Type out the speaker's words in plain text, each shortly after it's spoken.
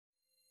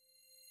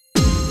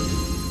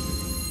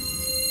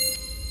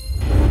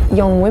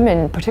young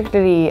women,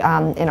 particularly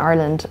in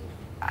Ireland,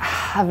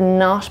 have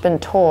not been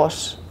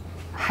taught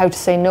how to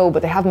say no,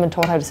 but they haven't been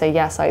taught how to say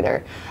yes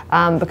either,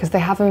 because they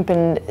haven't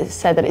been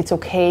said that it's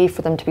okay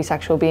for them to be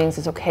sexual beings,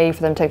 it's okay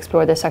for them to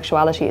explore their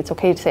sexuality, it's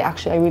okay to say,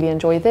 actually, I really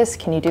enjoy this,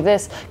 can you do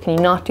this, can you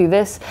not do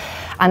this?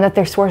 And that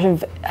they're sort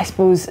of, I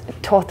suppose,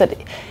 taught that,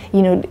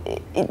 you know,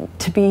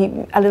 to be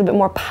a little bit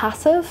more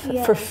passive,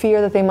 for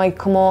fear that they might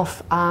come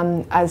off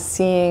as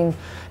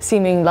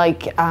seeming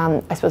like,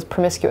 I suppose,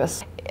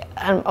 promiscuous.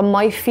 And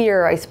my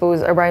fear, I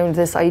suppose, around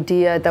this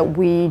idea that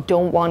we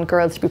don't want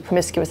girls to be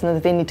promiscuous and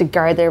that they need to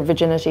guard their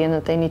virginity and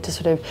that they need to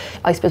sort of,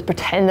 I suppose,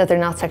 pretend that they're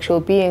not sexual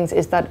beings,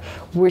 is that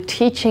we're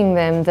teaching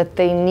them that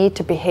they need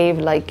to behave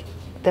like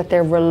that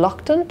they're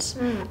reluctant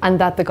and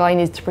that the guy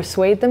needs to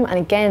persuade them. And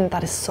again,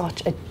 that is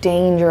such a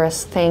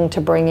dangerous thing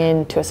to bring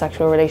into a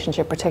sexual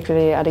relationship,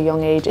 particularly at a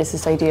young age, is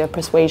this idea of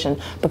persuasion,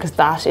 because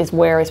that is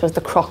where, I suppose,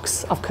 the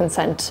crux of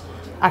consent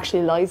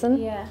actually lies in.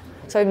 Yeah.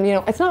 So, you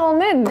know, it's not all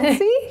men.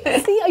 See,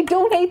 I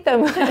don't hate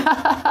them.